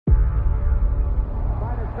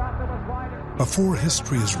Before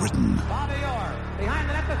history is written,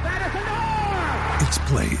 it's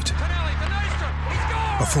played.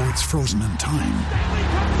 Before it's frozen in time,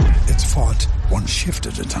 it's fought one shift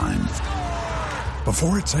at a time.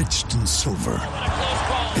 Before it's etched in silver,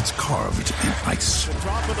 it's carved in ice.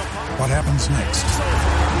 What happens next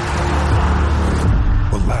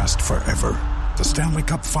will last forever. The Stanley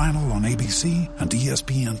Cup Final on ABC and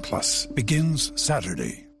ESPN Plus begins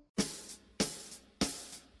Saturday.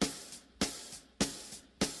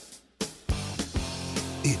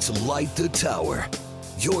 It's Light the Tower,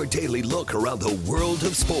 your daily look around the world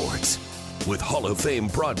of sports. With Hall of Fame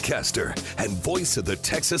broadcaster and voice of the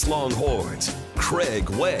Texas Longhorns, Craig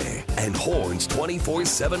Way, and Horns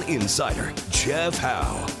 24/7 insider, Jeff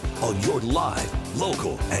Howe. On your live,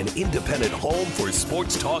 local, and independent home for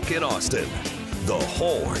sports talk in Austin, The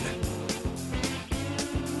Horn.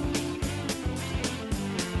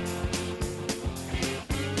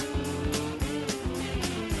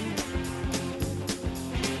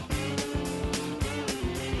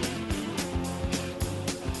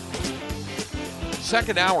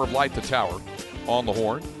 Second hour of Light the Tower on the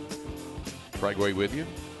Horn. Craig Way with you.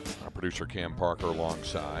 Our producer Cam Parker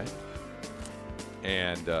alongside.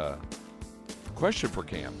 And question for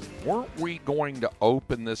Cam. Weren't we going to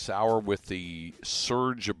open this hour with the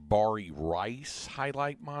Sir-Jabari Rice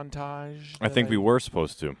highlight montage? I think we were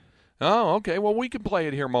supposed to. Oh, okay. Well, we can play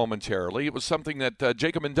it here momentarily. It was something that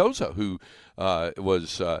Jacob Mendoza, who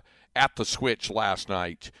was at the switch last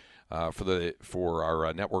night, for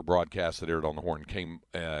our network broadcast that aired on the Horn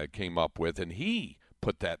came up with, and he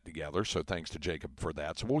put that together. So thanks to Jacob for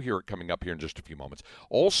that. So we'll hear it coming up here in just a few moments.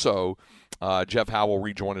 Also, Jeff Howe will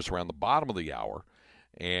rejoin us around the bottom of the hour,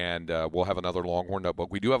 and we'll have another Longhorn Notebook.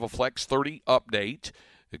 We do have a Flex 30 update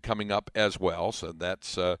coming up as well. So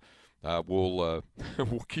that's we'll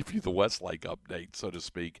give you the Westlake update, so to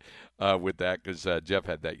speak, with that, because Jeff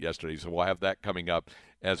had that yesterday. So we'll have that coming up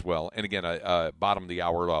as well. And again, bottom of the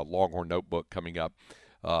hour Longhorn Notebook coming up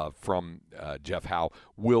from Jeff Howe.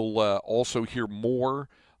 We'll also hear more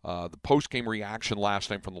the post-game reaction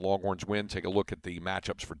last night from the Longhorns win. Take a look at the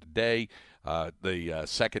matchups for today. The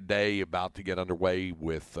second day about to get underway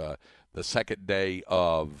with the second day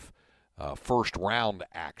of first-round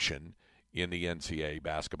action in the NCAA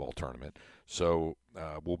basketball tournament. So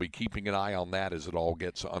we'll be keeping an eye on that as it all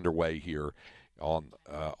gets underway here on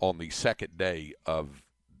the second day of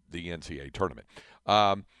the NCAA tournament.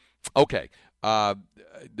 Okay.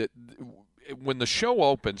 When the show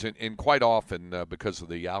opens, and quite often because of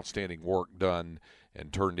the outstanding work done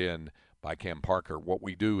and turned in by Cam Parker, what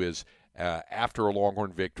we do is after a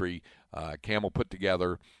Longhorn victory, Cam will put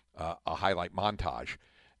together a highlight montage.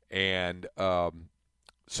 And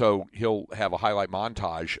so he'll have a highlight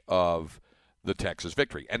montage of the Texas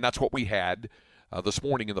victory. And that's what we had this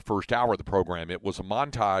morning in the first hour of the program. It was a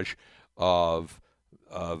montage of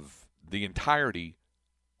the entirety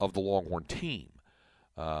of the Longhorn team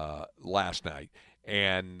last night,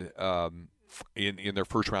 and in their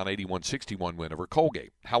first round 81-61 win over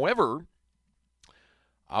Colgate. However,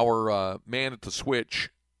 our man at the switch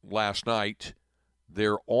last night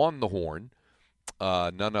there on the Horn,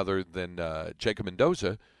 none other than Jacob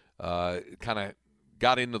Mendoza, kind of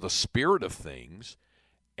got into the spirit of things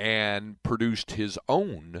and produced his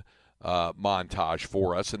own montage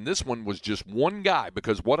for us. And this one was just one guy,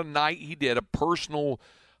 because what a night he did, a personal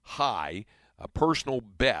high, a personal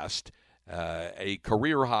best, a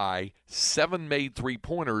career high, 7 made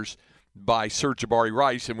three-pointers by Sir-Jabari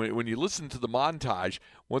Rice. And when you listen to the montage,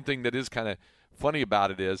 one thing that is kind of funny about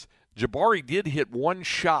it is Jabari did hit one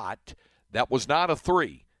shot that was not a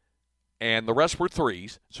three, and the rest were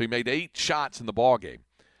threes, so he made 8 shots in the ballgame.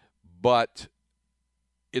 But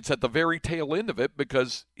it's at the very tail end of it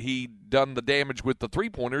because he done the damage with the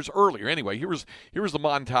three-pointers earlier. Anyway, here was the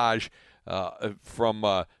montage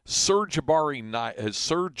from Sir-Jabari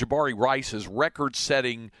Rice's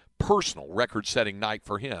personal record-setting night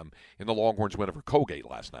for him in the Longhorns win over Colgate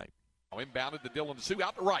last night. Inbounded to Dylan Sue,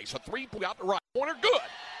 out to Rice. A three-pointer out to Rice. Pointer good.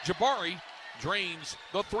 Jabari drains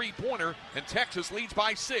the three-pointer, and Texas leads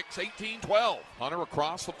by 6, 18-12. Hunter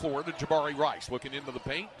across the floor to Jabari Rice. Looking into the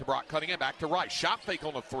paint to Brock Cunningham, back to Rice. Shot fake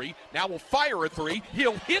on a three. Now will fire a three.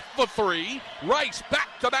 He'll hit the three. Rice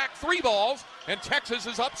back-to-back three balls, and Texas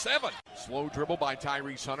is up 7. Slow dribble by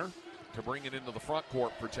Tyrese Hunter to bring it into the front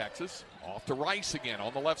court for Texas. Off to Rice again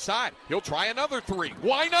on the left side. He'll try another three.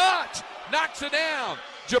 Why not? Knocks it down.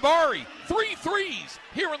 Jabari, 3 threes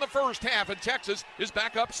here in the first half, and Texas is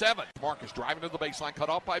back up 7. Marcus driving to the baseline, cut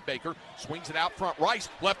off by Baker, swings it out front. Rice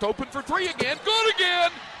left open for 3 again. Good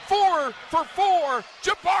again. 4 for 4.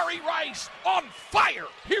 Jabari Rice on fire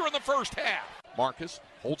here in the first half. Marcus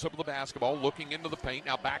holds up the basketball, looking into the paint,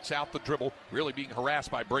 now backs out the dribble, really being harassed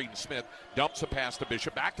by Braden Smith, dumps a pass to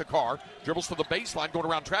Bishop, back to Carr, dribbles to the baseline, going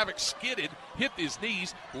around traffic, skidded, hit his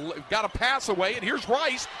knees, got a pass away, and here's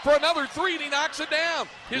Rice for another three, and he knocks it down.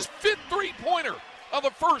 His fifth three-pointer of the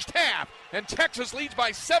first half, and Texas leads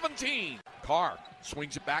by 17. Carr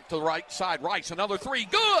swings it back to the right side. Rice, another three,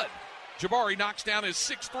 good! Jabari knocks down his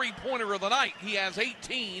sixth three-pointer of the night. He has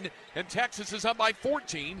 18, and Texas is up by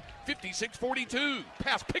 14, 56-42.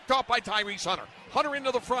 Pass picked off by Tyrese Hunter. Hunter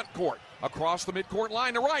into the front court. Across the midcourt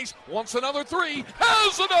line to Rice. Wants another three.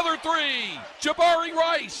 Has another three. Jabari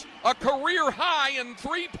Rice, a career high in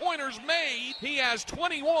three-pointers made. He has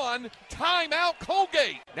 21. Timeout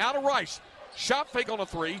Colgate. Now to Rice. Shot fake on a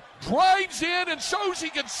three, drives in and shows he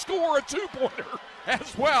can score a two-pointer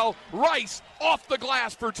as well. Rice off the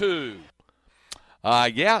glass for two.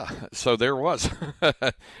 So there was.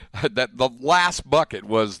 The last bucket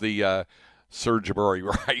was the Sir Jabari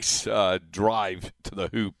Rice drive to the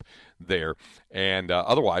hoop there. And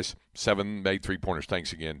otherwise, 7 made three-pointers.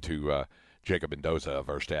 Thanks again to Jacob Mendoza of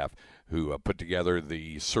our staff who put together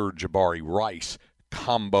the Sir Jabari Rice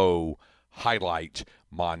combo highlight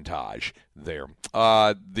montage there.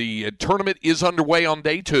 The tournament is underway on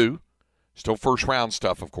day 2. Still first round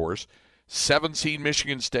stuff, of course. 7 seed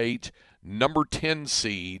Michigan State, number 10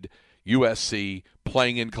 seed USC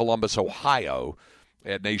playing in Columbus, Ohio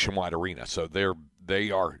at Nationwide Arena. So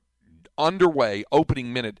they are underway,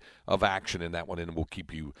 opening minute of action in that one, and we'll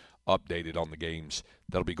keep you updated on the games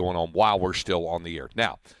that'll be going on while we're still on the air.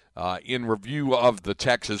 Now, in review of the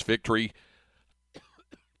Texas victory,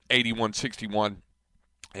 81-61,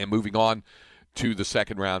 and moving on to the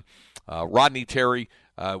second round, Rodney Terry,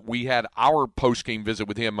 we had our post-game visit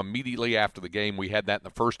with him immediately after the game. We had that in the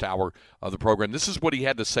first hour of the program. This is what he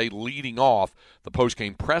had to say leading off the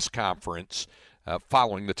post-game press conference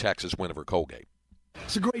following the Texas win over Colgate.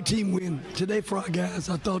 It's a great team win today for our guys.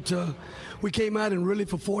 I thought we came out and really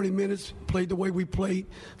for 40 minutes played the way we played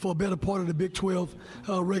for a better part of the Big 12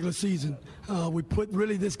 regular season. We put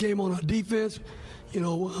really this game on our defense.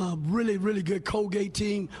 Really, really good Colgate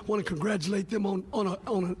team. Want to congratulate them on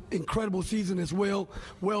an incredible season as well.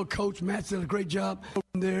 Well coached. Matt did a great job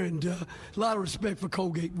there, and a lot of respect for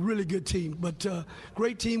Colgate. Really good team. But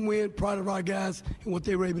great team win. Proud of our guys and what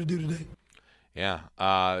they were able to do today. Yeah,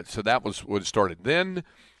 so that was what started. Then,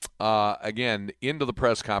 again, into the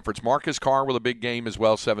press conference, Marcus Carr with a big game as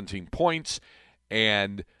well, 17 points.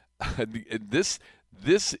 And this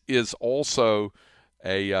is also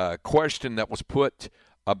a question that was put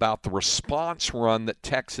about the response run that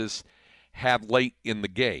Texas had late in the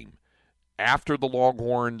game. After the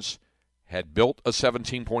Longhorns had built a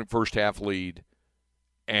 17-point first-half lead,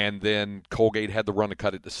 and then Colgate had the run to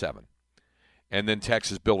cut it to 7. And then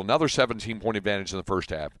Texas built another 17-point advantage in the first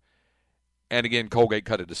half. And again, Colgate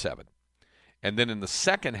cut it to 7. And then in the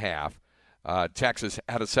second half, Texas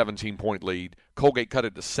had a 17-point lead. Colgate cut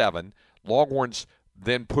it to 7. Longhorns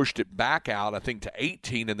then pushed it back out, I think, to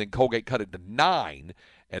 18, and then Colgate cut it to 9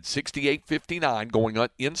 at 68-59, going on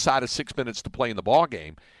inside of 6 minutes to play in the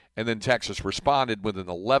ballgame. And then Texas responded with an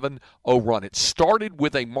 11-0 run. It started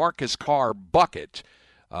with a Marcus Carr bucket.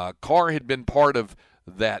 Carr had been part of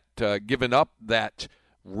that, given up that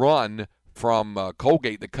run from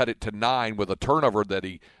Colgate that cut it to 9 with a turnover that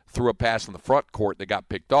he threw a pass in the front court that got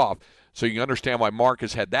picked off. So you can understand why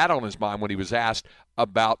Marcus had that on his mind when he was asked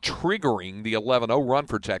about triggering the 11-0 run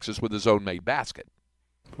for Texas with his own made basket.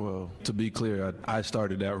 Well, to be clear, I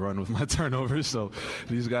started that run with my turnovers. So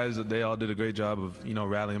these guys, they all did a great job of,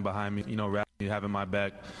 rallying behind me, having my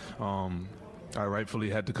back. I rightfully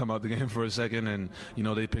had to come out the game for a second, and,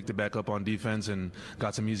 they picked it back up on defense and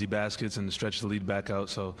got some easy baskets and stretched the lead back out.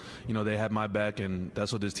 So, they had my back, and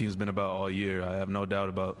that's what this team's been about all year. I have no doubt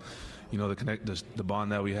about, the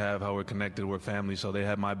bond that we have, how we're connected, we're family. So they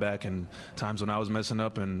had my back in times when I was messing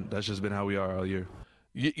up, and that's just been how we are all year.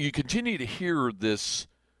 You continue to hear this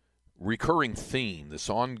recurring theme, this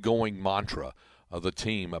ongoing mantra of the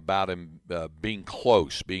team about him being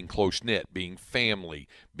close-knit, being family,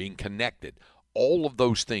 being connected. All of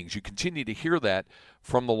those things. You continue to hear that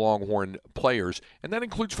from the Longhorn players, and that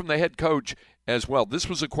includes from the head coach as well. This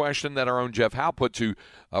was a question that our own Jeff Howe put to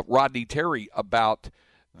Rodney Terry about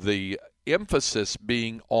the emphasis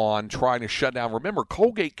being on trying to shut down. Remember,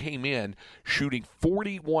 Colgate came in shooting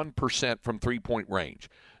 41% from three-point range.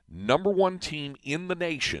 Number 1 team in the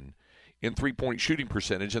nation in three-point shooting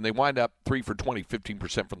percentage, and they wind up 3 for 20,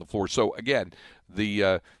 15% from the floor. So, again,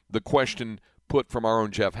 the question put from our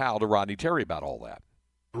own Jeff Howe to Rodney Terry about all that.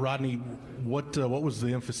 Rodney, what was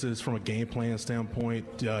the emphasis from a game plan standpoint?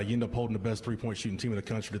 You end up holding the best three-point shooting team in the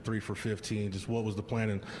country to 3 for 15. Just what was the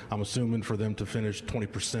plan? And I'm assuming for them to finish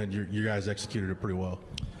 20%, you guys executed it pretty well.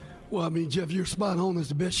 Well, I mean, Jeff, you're spot on. It's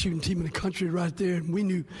the best shooting team in the country right there. And we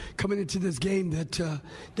knew coming into this game that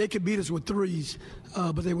they could beat us with threes,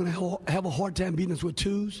 but they were going to have a hard time beating us with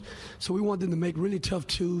twos. So we wanted them to make really tough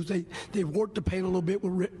twos. They worked the paint a little bit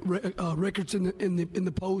with records in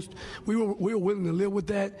the post. We were willing to live with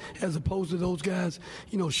that as opposed to those guys,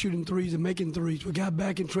 shooting threes and making threes. We got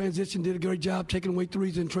back in transition, did a great job taking away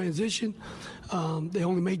threes in transition. They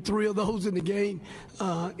only made 3 of those in the game,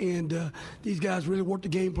 and these guys really worked the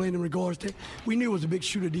game plan in regards to. We knew it was a big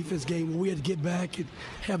shooter defense game where we had to get back and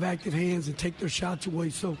have active hands and take their shots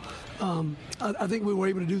away. So I think we were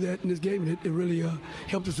able to do that in this game, and it really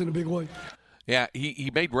helped us in a big way. Yeah,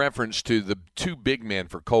 he made reference to the 2 big men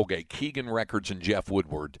for Colgate, Keegan Records and Jeff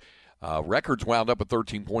Woodward. Records wound up with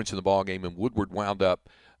 13 points in the ball game, and Woodward wound up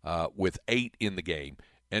with 8 in the game.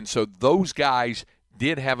 And so those guys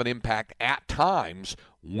did have an impact at times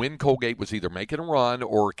when Colgate was either making a run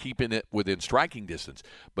or keeping it within striking distance.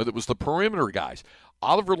 But it was the perimeter guys.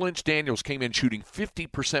 Oliver Lynch-Daniels came in shooting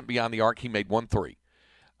 50% beyond the arc. He made 1 3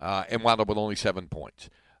 and wound up with only 7 points.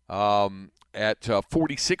 At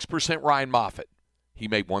 46%, Ryan Moffitt. He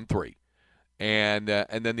made 1 3. And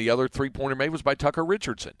then the other three-pointer made was by Tucker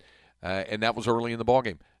Richardson. And that was early in the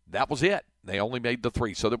ballgame. That was it. They only made the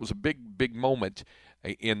 3. So that was a big, big moment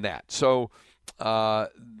in that. So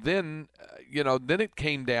then it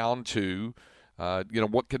came down to,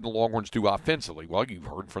 what can the Longhorns do offensively? Well, you've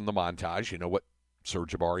heard from the montage, what Sir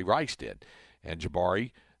Jabari Rice did. And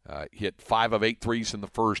Jabari hit 5 of 8 threes in the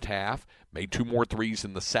first half, made 2 more threes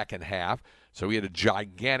in the second half. So he had a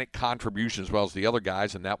gigantic contribution as well as the other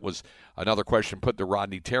guys, and that was another question put to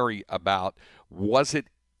Rodney Terry about, was it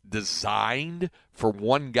designed for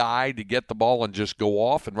one guy to get the ball and just go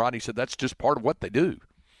off? And Rodney said that's just part of what they do.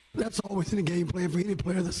 That's always in the game plan for any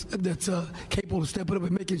player that's capable of stepping up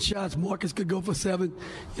and making shots. Marcus could go for 7.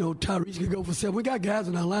 Tyrese could go for 7. We got guys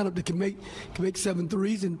in our lineup that can make 7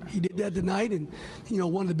 threes, and he did that tonight. And,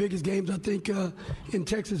 one of the biggest games, I think, in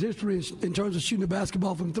Texas history in terms of shooting the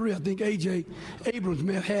basketball from 3. I think A.J. Abrams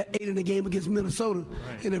may have had 8 in the game against Minnesota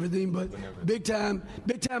and everything. But big-time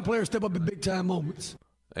players step up at big-time moments.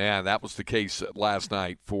 And that was the case last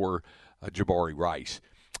night for Jabari Rice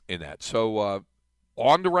in that. So,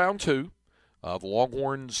 on to round 2. The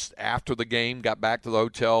Longhorns, after the game, got back to the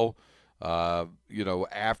hotel,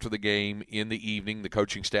 after the game in the evening. The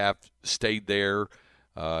coaching staff stayed there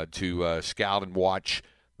to scout and watch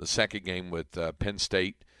the second game with Penn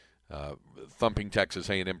State, thumping Texas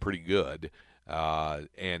A&M pretty good.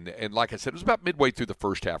 And like I said, it was about midway through the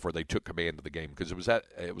first half where they took command of the game because it was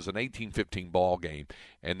an 18-15 ball game,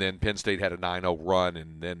 and then Penn State had a 9-0 run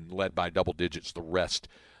and then led by double digits the rest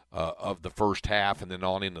of the first half and then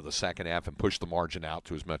on into the second half and pushed the margin out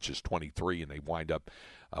to as much as 23, and they wind up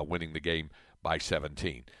winning the game by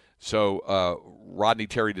 17. So Rodney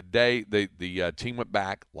Terry today, the team went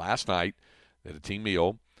back last night. They had a team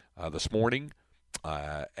meal this morning.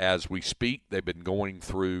 As we speak, they've been going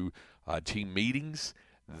through team meetings.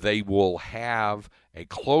 They will have a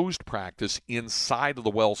closed practice inside of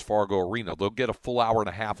the Wells Fargo Arena. They'll get a full hour and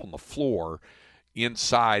a half on the floor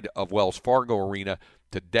inside of Wells Fargo Arena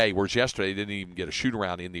today, whereas yesterday they didn't even get a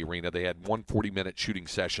shoot-around in the arena. They had one 40-minute shooting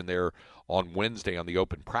session there on Wednesday on the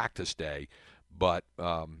open practice day, but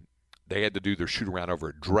they had to do their shoot-around over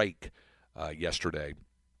at Drake yesterday.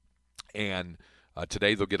 And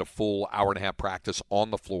today they'll get a full hour and a half practice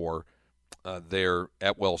on the floor there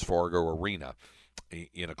at Wells Fargo Arena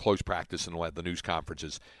in a close practice, and we'll have the news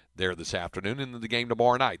conferences there this afternoon, and then the game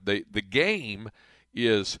tomorrow night. The game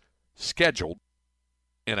is scheduled,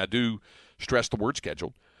 and I do stress the word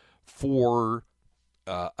scheduled, for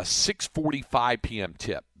a 6:45 p.m.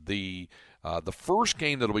 tip. The first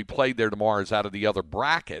game that will be played there tomorrow is out of the other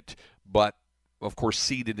bracket, but, of course,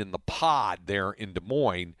 seated in the pod there in Des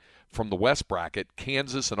Moines from the West bracket,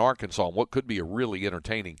 Kansas and Arkansas, in what could be a really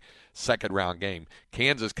entertaining second-round game.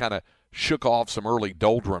 Kansas kind of shook off some early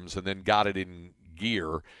doldrums and then got it in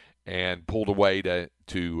gear and pulled away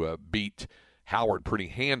to beat Howard pretty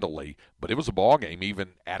handily, but it was a ball game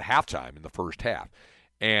even at halftime in the first half.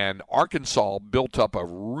 And Arkansas built up a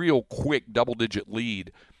real quick double-digit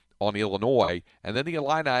lead on Illinois, and then the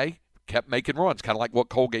Illini kept making runs, kind of like what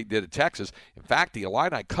Colgate did at Texas. In fact, the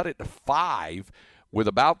Illini cut it to 5 with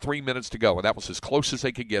about 3 minutes to go, and that was as close as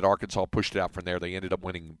they could get. Arkansas pushed it out from there. They ended up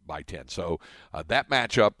winning by 10. So that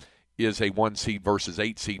matchup is a 1-seed versus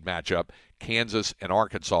 8-seed matchup. Kansas and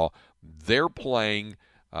Arkansas, they're playing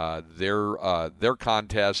their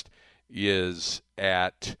contest is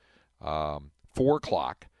at 4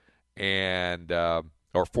 o'clock, and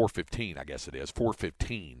or 4:15, I guess it is.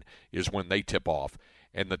 4:15 is when they tip off,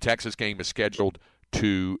 and the Texas game is scheduled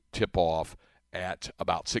to tip off at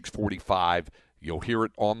about 6:45. You'll hear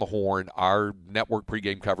it on the horn. Our network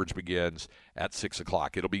pregame coverage begins at 6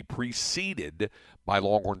 o'clock. It'll be preceded by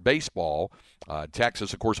Longhorn baseball.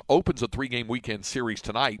 Texas, of course, opens a 3-game weekend series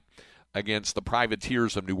tonight against the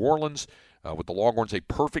Privateers of New Orleans, with the Longhorns a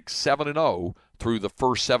perfect 7-0 through the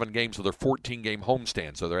first 7 games of their 14-game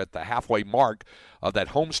homestand. So they're at the halfway mark of that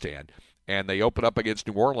homestand, and they open up against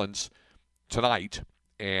New Orleans tonight,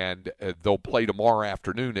 and they'll play tomorrow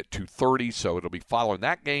afternoon at 2:30, so it'll be following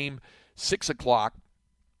that game. 6 o'clock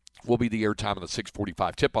will be the airtime of the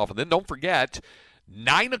 6:45 tip-off. And then don't forget,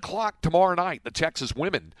 9 o'clock tomorrow night, the Texas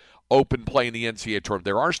women open play in the NCAA tournament.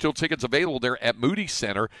 There are still tickets available there at Moody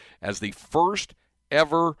Center, as the first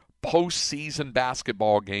ever postseason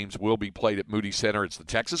basketball games will be played at Moody Center. It's the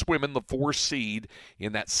Texas women, the 4 seed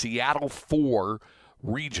in that Seattle 4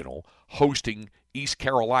 regional, hosting East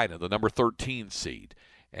Carolina, the number 13 seed.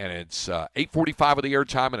 And it's 8:45 of the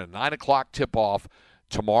airtime and a 9 o'clock tip-off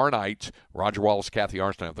tomorrow night. Roger Wallace, Kathy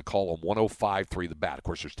Arnstein have the call on 105.3 The Bat. Of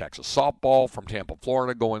course, there's Texas softball from Tampa,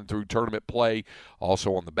 Florida, going through tournament play,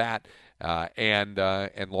 also on The Bat, and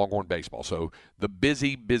Longhorn baseball. So the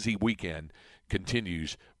busy weekend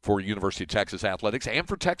continues for University of Texas athletics and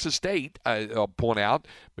for Texas State, I'll point out,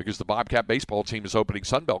 because the Bobcat baseball team is opening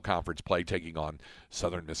Sun Belt Conference play, taking on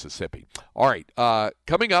Southern Mississippi. All right,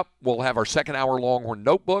 coming up, we'll have our second hour Longhorn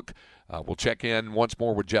Notebook. We'll check in once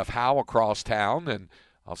more with Jeff Howe across town, and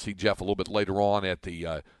I'll see Jeff a little bit later on at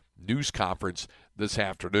the news conference this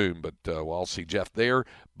afternoon, but I'll see Jeff there.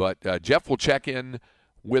 But Jeff will check in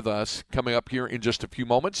with us coming up here in just a few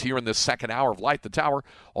moments here in this second hour of Light the Tower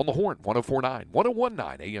on the Horn, 104.9,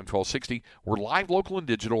 101.9 AM 1260. We're live, local, and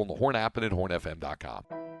digital on the Horn app and at hornfm.com.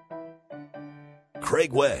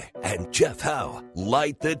 Craig Way and Jeff Howe,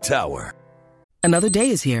 Light the Tower. Another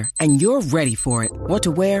day is here, and you're ready for it. What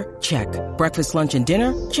to wear? Check. Breakfast, lunch, and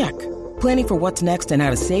dinner? Check. Planning for what's next and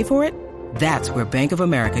how to save for it? That's where Bank of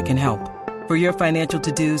America can help. For your financial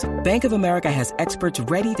to-dos, Bank of America has experts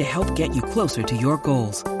ready to help get you closer to your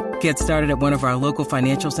goals. Get started at one of our local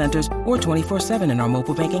financial centers or 24/7 in our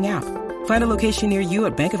mobile banking app. Find a location near you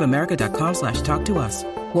at bankofamerica.com/talktous.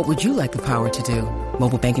 What would you like the power to do?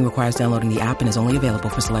 Mobile banking requires downloading the app and is only available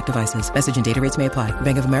for select devices. Message and data rates may apply.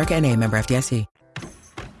 Bank of America N.A., member FDIC.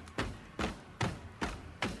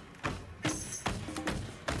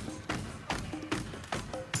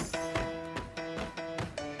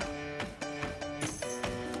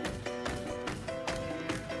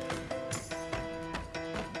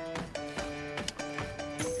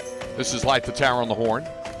 This is Light the Tower on the Horn.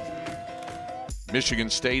 Michigan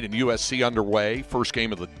State and USC underway. First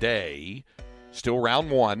game of the day. Still round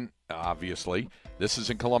one, obviously. This is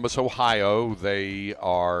in Columbus, Ohio. They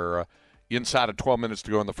are inside of 12 minutes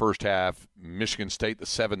to go in the first half. Michigan State, the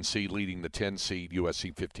 7 seed, leading the 10 seed,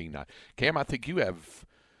 USC 15-9. Cam, I think you have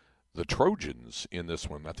the Trojans in this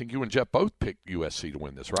one. I think you and Jeff both picked USC to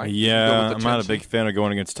win this, right? Yeah, I'm not a big fan of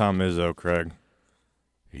going against Tom Izzo, Craig.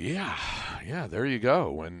 Yeah, there you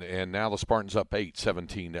go. And now the Spartans up 8,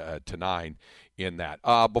 17-9 in that.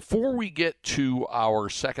 Before we get to our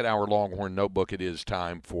second hour Longhorn Notebook, it is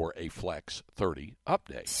time for a Flex 30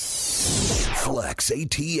 update. Flex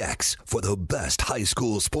ATX for the best high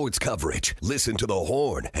school sports coverage. Listen to the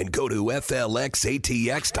Horn and go to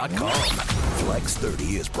FLXATX.com. Flex 30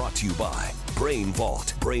 is brought to you by Brain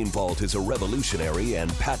Vault. Brain Vault is a revolutionary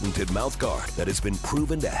and patented mouthguard that has been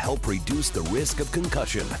proven to help reduce the risk of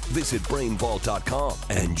concussion. Visit BrainVault.com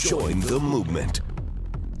and join the movement.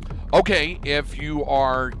 Okay, if you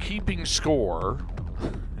are keeping score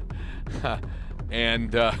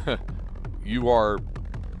and you are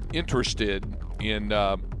interested in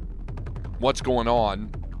what's going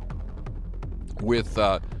on with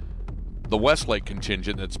the Westlake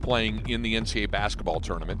contingent that's playing in the NCAA basketball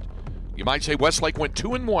tournament, you might say Westlake went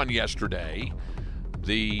 2-1 yesterday.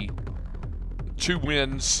 The 2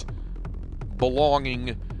 wins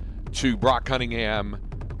belonging to Brock Cunningham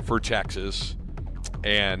for Texas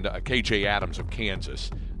and KJ Adams of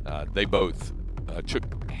Kansas. They both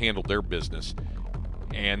handled their business.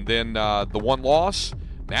 And then the one loss,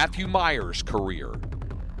 Matthew Meyer's career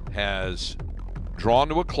has drawn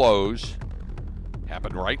to a close.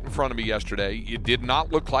 Happened right in front of me yesterday. It did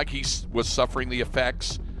not look like he was suffering the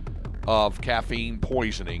effects of caffeine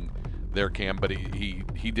poisoning there, Cam, but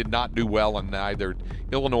he did not do well, and neither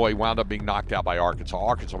Illinois wound up being knocked out by Arkansas.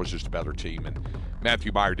 Arkansas was just a better team, and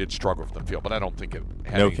Matthew Meyer did struggle for the field, but I don't think it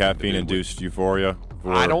had no caffeine-induced euphoria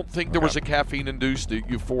I don't think there was a caffeine-induced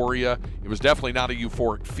euphoria. It was definitely not a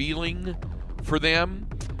euphoric feeling for them.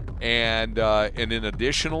 And then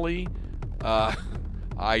additionally, I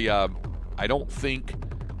don't think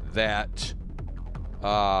that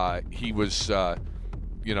he was,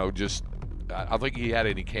 just. I think he had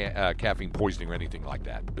any caffeine poisoning or anything like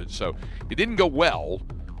that. But so it didn't go well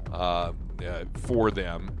for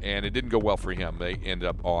them, and it didn't go well for him. They ended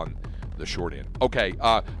up on the short end. Okay.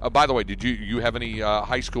 By the way, did you have any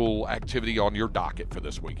high school activity on your docket for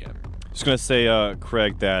this weekend? Just going to say,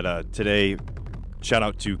 Craig, that today, shout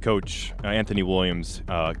out to Coach Anthony Williams,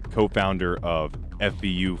 co-founder of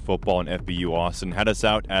FBU Football and FBU Austin, had us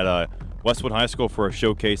out at Westwood High School for a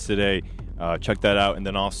showcase today. Check that out. And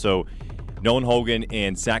then also, Nolan Hogan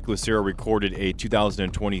and Zach Lucero recorded a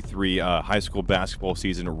 2023 high school basketball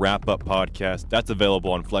season wrap-up podcast. That's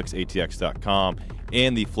available on flexatx.com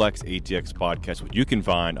and the Flex ATX podcast, which you can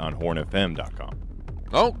find on hornfm.com.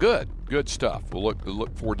 Oh, good stuff. We'll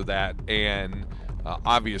look forward to that, and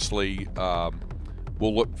obviously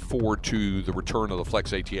we'll look forward to the return of the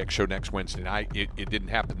Flex ATX show next Wednesday night. It didn't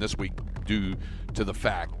happen this week due to the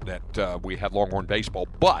fact that we had Longhorn baseball,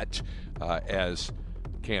 but as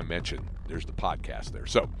Cam mentioned, there's the podcast there.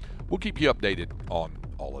 So we'll keep you updated on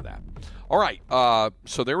all of that. All right,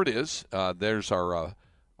 so there it is. There's our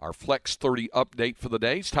Flex 30 update for the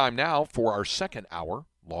day. It's time now for our second hour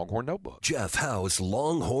Longhorn Notebook. Jeff Howe's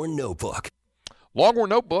Longhorn Notebook.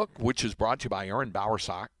 Longhorn Notebook, which is brought to you by Erin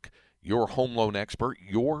Bowersock, your home loan expert,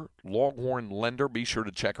 your Longhorn lender. Be sure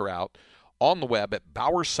to check her out on the web at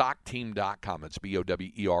bowersockteam.com. It's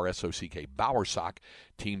BOWERSOCK,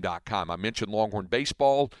 bowersockteam.com. I mentioned Longhorn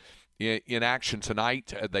baseball in action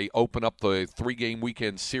tonight. They open up the 3-game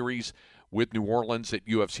weekend series with New Orleans at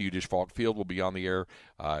UFC Disch-Falk Field. Will be on the air,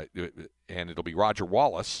 and it'll be Roger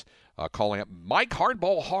Wallace calling up. Mike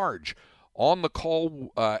Hardball Harge on the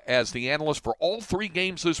call as the analyst for all 3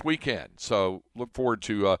 games this weekend. So look forward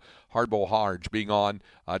to Hardball Harge being on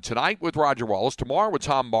tonight with Roger Wallace, tomorrow with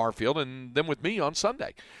Tom Barfield, and then with me on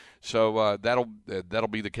Sunday. So that'll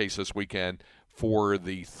be the case this weekend for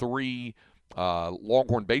the 3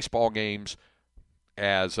 Longhorn baseball games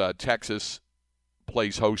as Texas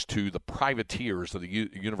plays host to the Privateers of the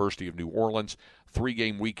University of New Orleans.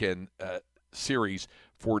 3-game weekend series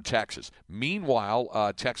for Texas.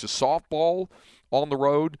 Meanwhile, Texas softball on the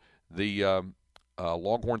road. The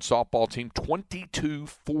Longhorn softball team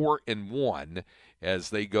 22-4-1 as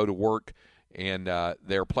they go to work, and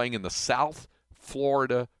they're playing in the South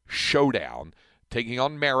Florida Showdown, taking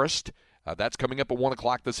on Marist. That's coming up at 1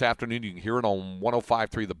 o'clock this afternoon. You can hear it on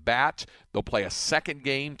 105.3 The Bat. They'll play a second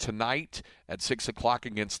game tonight at 6 o'clock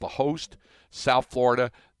against the host, South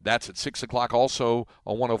Florida. That's at 6 o'clock also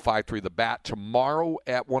on 105.3 The Bat. Tomorrow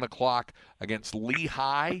at 1 o'clock against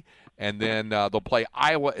Lehigh. And then they'll play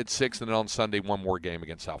Iowa at 6, and then on Sunday, one more game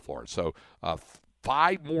against South Florida. So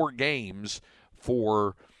 5 more games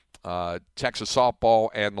for Texas softball,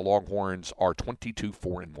 and the Longhorns are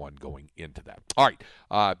 22-4-1 going into that. All right,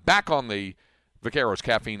 back on the Vaqueros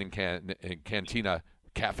Caffeine and Cantina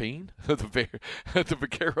caffeine, the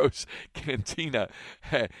Vaqueros Cantina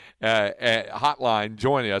hotline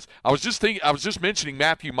joining us. I was just mentioning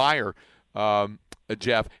Matthew Meyer,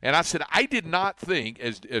 Jeff, and I said I did not think,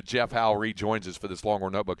 as Jeff Howell rejoins us for this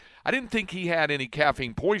Longhorn Notebook, I didn't think he had any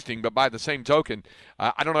caffeine poisoning, but by the same token,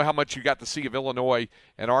 I don't know how much you got to see of Illinois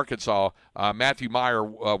and Arkansas. Matthew Meyer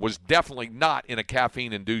was definitely not in a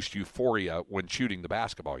caffeine-induced euphoria when shooting the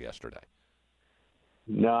basketball yesterday.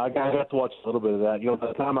 No, I got to watch a little bit of that. By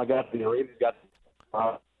the time I got to the arena,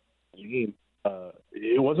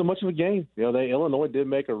 it wasn't much of a game. Illinois did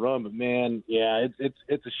make a run, but man, yeah,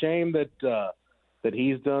 it's a shame that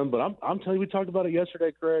he's done. But I'm telling you, we talked about it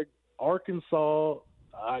yesterday, Craig. Arkansas,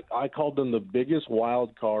 I called them the biggest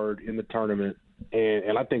wild card in the tournament,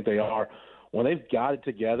 and I think they are. When they've got it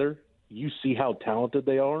together, you see how talented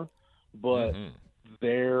they are, but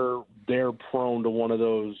they're prone to one of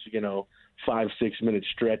those 5-6 minute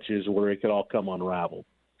stretches where it could all come unraveled.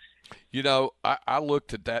 I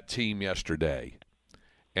looked at that team yesterday,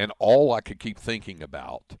 and all I could keep thinking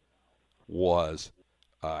about was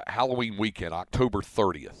Halloween weekend, October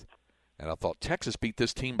 30th. And I thought, Texas beat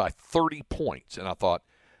this team by 30 points. And I thought,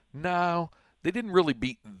 no, they didn't really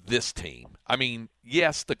beat this team. I mean,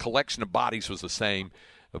 yes, the collection of bodies was the same,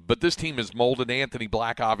 but this team is molded. Anthony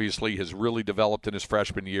Black obviously has really developed in his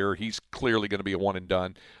freshman year. He's clearly going to be a one and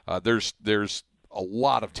done. There's a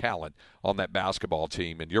lot of talent on that basketball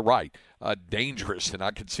team, and you're right, dangerous. And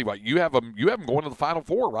I can see why you have them going to the Final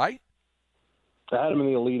Four, right? I had them in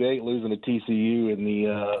the Elite Eight, losing to TCU in the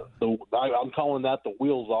I'm calling that the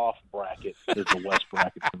wheels off bracket. Is the West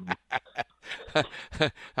bracket for me.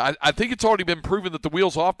 I think it's already been proven that the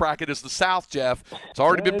wheels off bracket is the South, Jeff. It's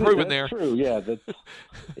already been proven there. True, yeah.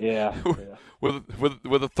 Yeah.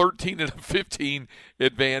 With a 13 and a 15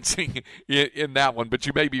 advancing in that one. But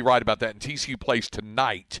you may be right about that. And TCU plays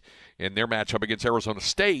tonight in their matchup against Arizona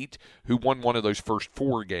State, who won one of those first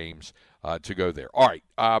 4 games to go there. All right,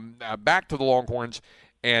 back to the Longhorns,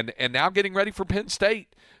 and now getting ready for Penn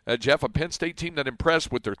State. Jeff, a Penn State team that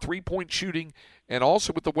impressed with their three-point shooting and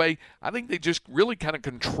also with the way I think they just really kind of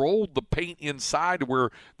controlled the paint inside, where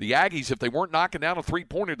the Aggies, if they weren't knocking down a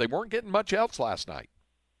three-pointer, they weren't getting much else last night.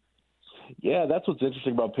 Yeah, that's what's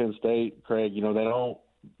interesting about Penn State, Craig. I don't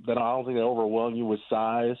think they overwhelm you with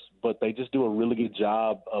size, but they just do a really good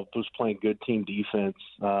job of just playing good team defense.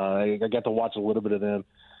 I got to watch a little bit of them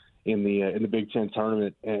in the Big Ten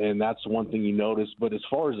tournament, and that's one thing you notice. But as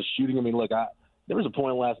far as the shooting, I mean, look, there was a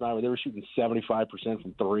point last night where they were shooting 75%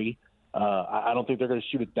 from three. I don't think they're going to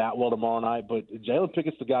shoot it that well tomorrow night, but Jalen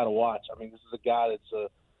Pickett's the guy to watch. I mean, this is a guy that's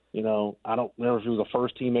I don't remember if he was a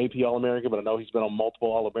first-team AP All-American, but I know he's been on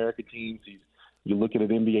multiple All-American teams. You look at an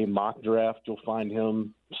NBA mock draft, you'll find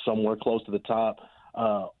him somewhere close to the top.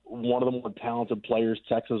 One of the more talented players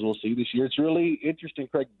Texas will see this year. It's really interesting,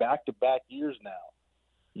 Craig, back-to-back years now.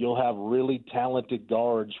 You'll have really talented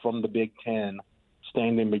guards from the Big Ten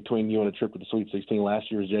standing between you and a trip to the Sweet 16. Last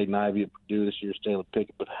year was Jaden Ivey at Purdue. This year is Jalen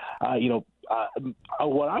Pickett. But,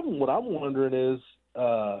 what I'm wondering is,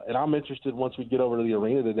 and I'm interested once we get over to the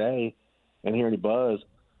arena today and hear any buzz,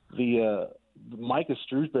 the Micah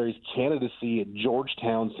Shrewsbury's candidacy at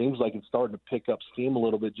Georgetown seems like it's starting to pick up steam a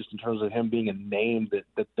little bit just in terms of him being a name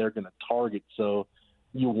that they're going to target. So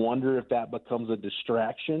you wonder if that becomes a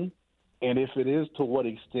distraction. And if it is, to what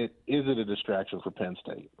extent is it a distraction for Penn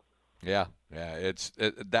State? Yeah, I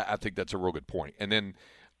think that's a real good point. And then,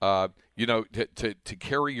 to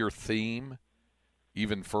carry your theme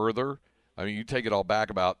even further, I mean, you take it all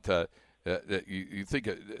back about you think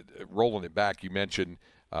rolling it back. You mentioned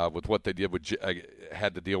with what they did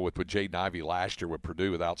had to deal with Jaden Ivey last year with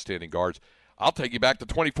Purdue with outstanding guards. I'll take you back to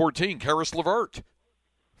 2014, Karis LeVert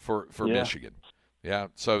for Michigan. Yeah,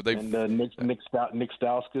 so they and Nick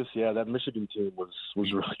Stauskas. Yeah, that Michigan team was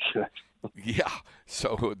really good. Yeah,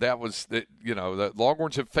 so that was the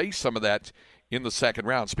Longhorns have faced some of that in the second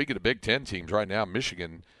round. Speaking of Big Ten teams, right now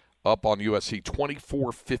Michigan up on USC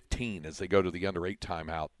 24-15 as they go to the under-8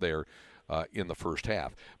 timeout there in the first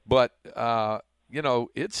half. But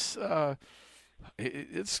this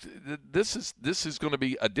is going to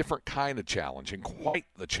be a different kind of challenge, and quite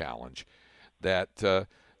the challenge that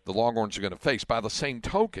the Longhorns are going to face. By the same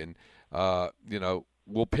token,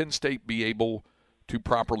 will Penn State be able to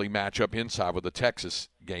properly match up inside with the Texas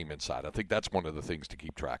game inside? I think that's one of the things to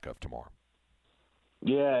keep track of tomorrow.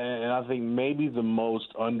 Yeah, and I think maybe the most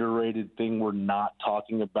underrated thing we're not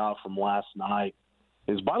talking about from last night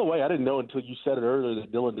is, by the way, I didn't know until you said it earlier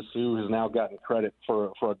that Dylan Disu has now gotten credit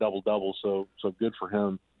for a double-double, so good for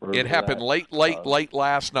him. It happened late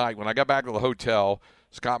last night when I got back to the hotel.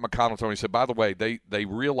 Scott McConnell told me, he said, by the way, they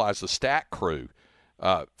realized the stat crew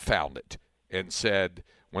found it and said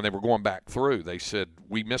when they were going back through, they said,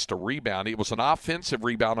 we missed a rebound. It was an offensive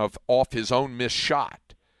rebound off his own missed shot.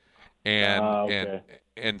 And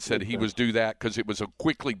said he was due that because it was a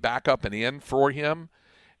quickly back up and in for him,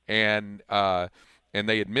 and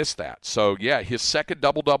they had missed that. So, yeah, his second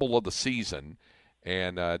double-double of the season,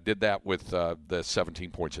 and did that with the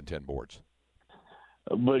 17 points and 10 boards.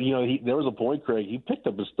 But, there was a point, Craig, he picked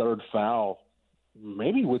up his third foul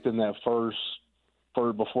maybe within that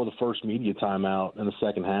before the first media timeout in the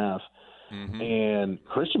second half. Mm-hmm. And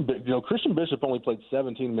Christian Bishop only played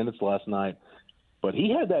 17 minutes last night, but he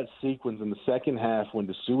had that sequence in the second half when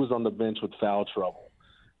Disu was on the bench with foul trouble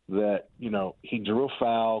that, he drew a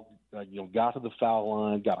foul, got to the foul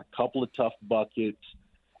line, got a couple of tough buckets,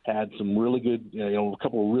 had some really good, a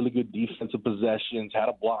couple of really good defensive possessions, had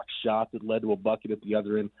a block shot that led to a bucket at the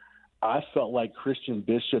other end. I felt like Christian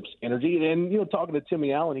Bishop's energy, and, talking to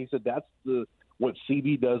Timmy Allen, he said that's what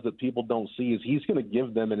CB does that people don't see is he's going to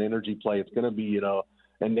give them an energy play. It's going to be,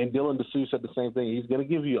 and Dylan Disu said the same thing. He's going to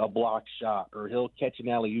give you a block shot, or he'll catch an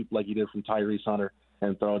alley-oop like he did from Tyrese Hunter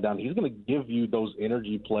and throw it down. He's going to give you those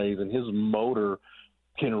energy plays, and his motor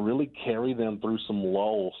can really carry them through some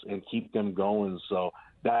lulls and keep them going. So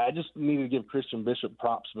I just need to give Christian Bishop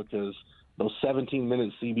props because those 17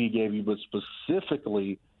 minutes CB gave you, but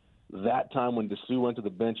specifically that time when Disu went to the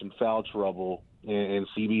bench in foul trouble and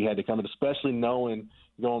CB had to come in, especially knowing,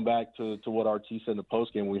 going back to what RT said in the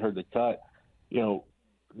postgame when we heard the cut,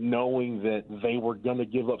 knowing that they were going to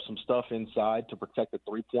give up some stuff inside to protect the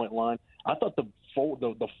three-point line. I thought the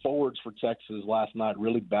forwards for Texas last night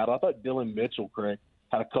really battled. I thought Dylan Mitchell, Craig,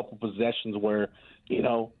 had a couple possessions where,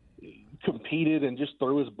 competed and just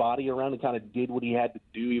threw his body around and kind of did what he had to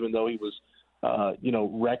do, even though he was,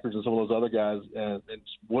 records and some of those other guys. And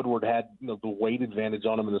Woodward had the weight advantage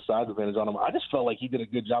on him and the size advantage on him. I just felt like he did a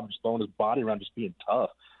good job of just throwing his body around, just being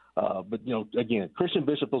tough. But again, Christian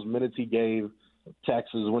Bishop, those minutes he gave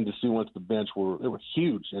Texas when Dessou went to the bench were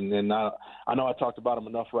huge. And I know I talked about them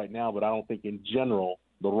enough right now, but I don't think in general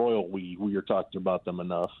the Royal we are talking about them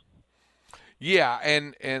enough. Yeah,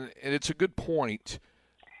 and it's a good point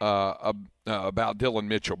about Dillon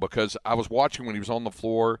Mitchell, because I was watching when he was on the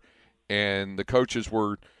floor and the coaches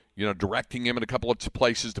were, directing him in a couple of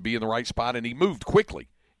places to be in the right spot, and he moved quickly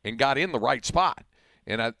and got in the right spot.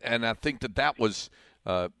 And I think that was,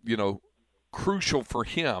 crucial for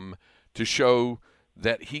him to show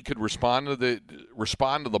that he could respond to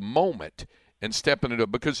the moment and step into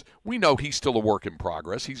it, because we know he's still a work in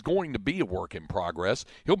progress. He's going to be a work in progress.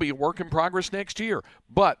 He'll be a work in progress next year.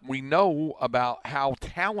 But we know about how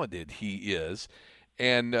talented he is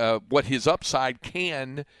and what his upside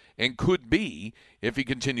can and could be if he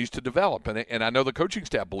continues to develop. And I know the coaching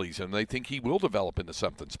staff believes him. They think he will develop into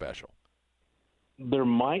something special. There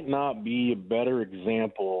might not be a better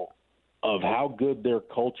example of how good their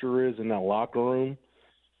culture is in that locker room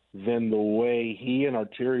than the way he and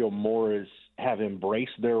Arterio Morris have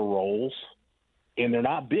embraced their roles. And they're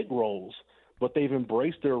not big roles, but they've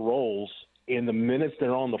embraced their roles. In the minutes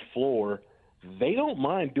they're on the floor, they don't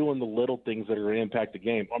mind doing the little things that are going to impact the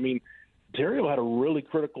game. I mean, Terrio had a really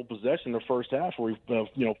critical possession in the first half where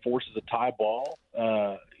he forces a tie ball,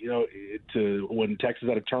 to when Texas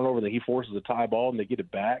had a turnover, that he forces a tie ball and they get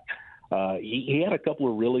it back. He had a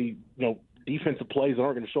couple of really, defensive plays that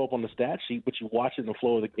aren't going to show up on the stat sheet, but you watch it in the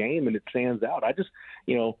flow of the game and it stands out. I just,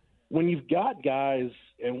 when you've got guys,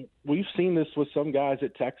 and we've seen this with some guys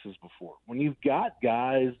at Texas before, when you've got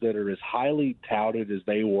guys that are as highly touted as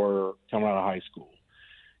they were coming out of high school,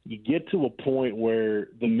 you get to a point where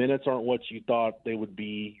the minutes aren't what you thought they would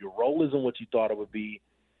be, your role isn't what you thought it would be,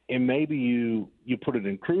 and maybe you put it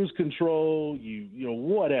in cruise control,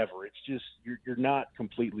 whatever. It's just you're not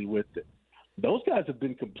completely with it. Those guys have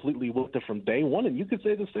been completely with it from day one, and you could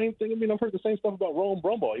say the same thing. I mean, I've heard the same stuff about Rowan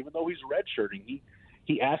Brumbaugh, even though he's redshirting.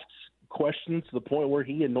 He asks questions to the point where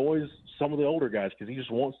he annoys some of the older guys because he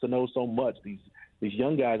just wants to know so much. These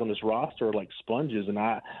young guys on this roster are like sponges, and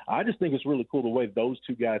I just think it's really cool the way those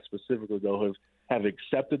two guys specifically, though, have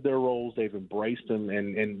accepted their roles. They've embraced them,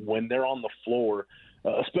 and when they're on the floor,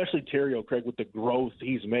 especially Terrio, Craig, with the growth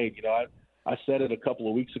he's made. I said it a couple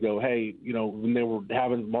of weeks ago. Hey, when they were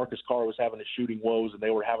Marcus Carr was having his shooting woes, and they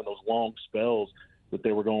were having those long spells that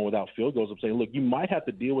they were going without field goals. I'm saying, look, you might have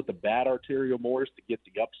to deal with the bad Arterio Morris to get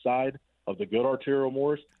the upside of the good Arterio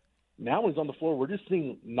Morris. Now when he's on the floor, we're just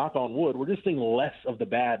seeing, knock on wood, we're just seeing less of the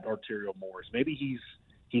bad Arterio Morris. Maybe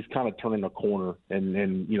he's kind of turning a corner, and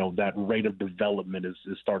that rate of development is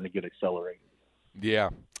starting to get accelerated. Yeah.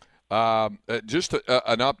 Just an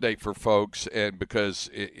update for folks, and because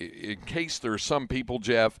in case there's some people,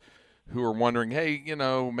 Jeff, who are wondering, hey,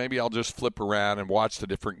 maybe I'll just flip around and watch the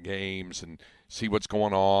different games and see what's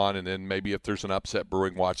going on, and then maybe if there's an upset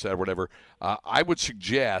brewing, watch that or whatever. I would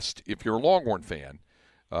suggest, if you're a Longhorn fan,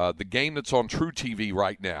 the game that's on True TV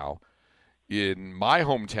right now in my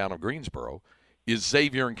hometown of Greensboro is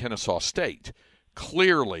Xavier and Kennesaw State.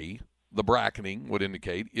 Clearly, the bracketing would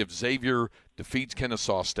indicate if Xavier defeats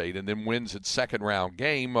Kennesaw State and then wins its second-round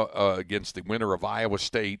game against the winner of Iowa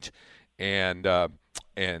State and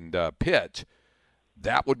Pitt,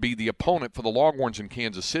 that would be the opponent for the Longhorns in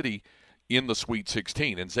Kansas City in the Sweet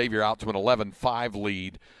 16. And Xavier out to an 11-5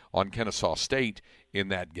 lead on Kennesaw State in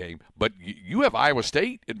that game. But you have Iowa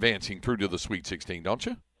State advancing through to the Sweet 16, don't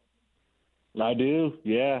you? I do,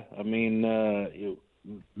 yeah. I mean, the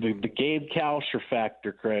Gabe Kalsher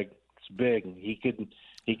factor, Craig, it's big. He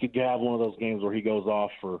could have one of those games where he goes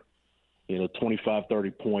off for 25,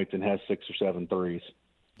 30 points and has 6 or 7 threes.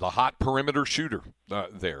 The hot perimeter shooter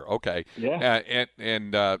there. Okay. Yeah.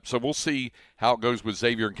 So we'll see how it goes with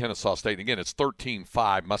Xavier and Kennesaw State. Again, it's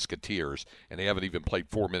 13-5 Musketeers, and they haven't even played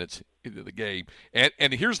 4 minutes into the game.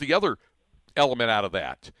 And here's the other element out of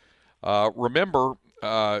that. Remember,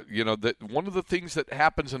 that one of the things that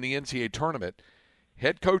happens in the NCAA tournament,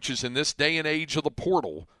 head coaches in this day and age of the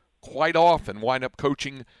portal quite often wind up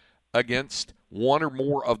coaching against one or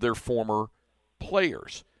more of their former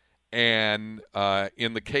players. And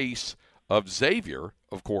in the case of Xavier,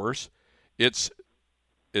 of course, it's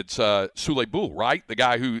Sule Bull, right? The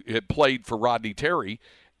guy who had played for Rodney Terry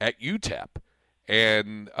at UTEP.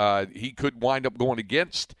 And he could wind up going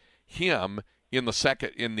against him in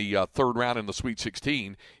the third round in the Sweet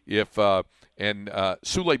 16 if And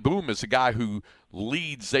Sule Boom is a guy who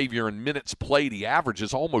leads Xavier in minutes played. He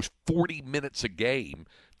averages almost 40 minutes a game,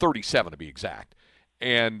 37 to be exact.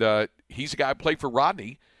 And he's a guy who played for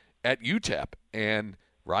Rodney at UTEP. And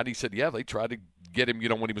Rodney said, yeah, they tried to get him,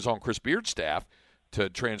 when he was on Chris Beard's staff, to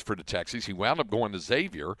transfer to Texas. He wound up going to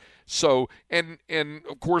Xavier. So, and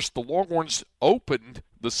of course, the Longhorns opened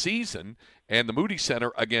the season and the Moody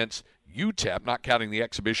Center against UTEP, not counting the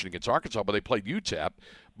exhibition against Arkansas, but they played UTEP.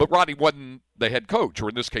 But Rodney wasn't the head coach, or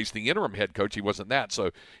in this case, the interim head coach. He wasn't that.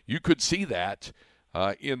 So you could see that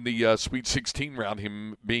in the Sweet 16 round,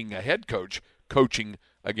 him being a head coach, coaching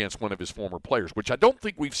against one of his former players, which I don't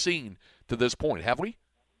think we've seen to this point. Have we?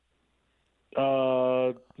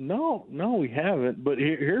 No, we haven't. But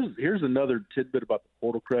here's another tidbit about the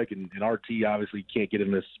portal, Craig, and RT obviously can't get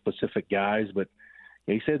into specific guys, but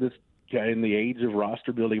he said this guy in the age of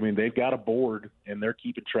roster building. I mean, they've got a board and they're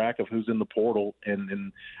keeping track of who's in the portal,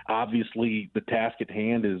 and obviously the task at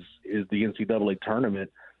hand is the NCAA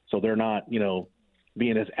tournament, so they're not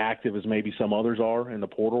being as active as maybe some others are in the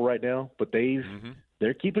portal right now. But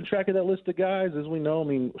they're keeping track of that list of guys, as we know. I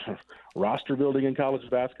mean, roster building in college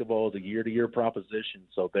basketball is a year-to-year proposition.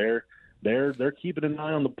 So they're keeping an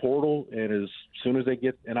eye on the portal, and as soon as they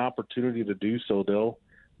get an opportunity to do so,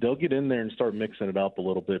 they'll get in there and start mixing it up a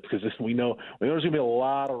little bit, because we know there's going to be a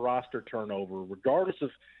lot of roster turnover, regardless of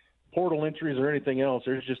portal entries or anything else.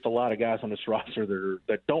 There's just a lot of guys on this roster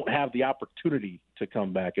that don't have the opportunity to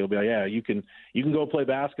come back. It'll be like, yeah, you can go play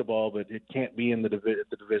basketball, but it can't be in the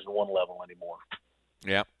Division I level anymore.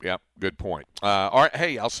 Yeah, good point. All right,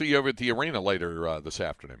 hey, I'll see you over at the arena later this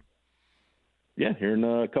afternoon. Yeah, here in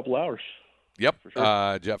a couple hours. Yep, for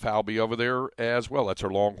sure. Jeff Howe will be over there as well. That's our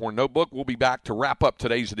Longhorn Notebook. We'll be back to wrap up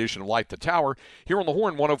today's edition of Light the Tower here on the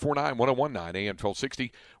Horn, 104.9, 101.9, AM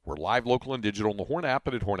 1260. We're live, local, and digital on the Horn app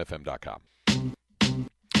and at hornfm.com.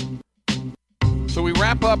 So we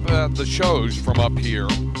wrap up the shows from up here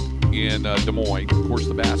in Des Moines. Of course,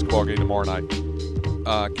 the basketball game tomorrow night.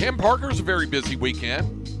 Cam Parker's a very busy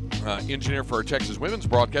weekend, engineer for our Texas women's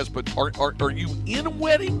broadcast. But are you in a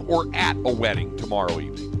wedding or at a wedding tomorrow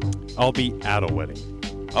evening? I'll be at a wedding.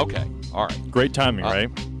 Okay, all right. Great timing, right?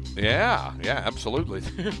 Yeah, absolutely.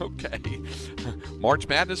 Okay. March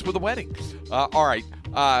Madness with a wedding. All right.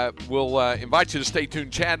 We'll invite you to stay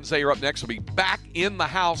tuned. Chad and Zay are up next. We'll be back in the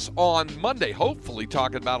house on Monday, hopefully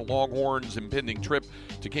talking about a Longhorns impending trip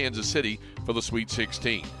to Kansas City for the Sweet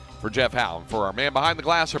 16. For Jeff Howe and for our man behind the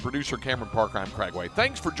glass, our producer Cameron Parker, I'm Craig Way.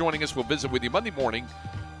 Thanks for joining us. We'll visit with you Monday morning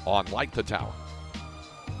on Light the Tower.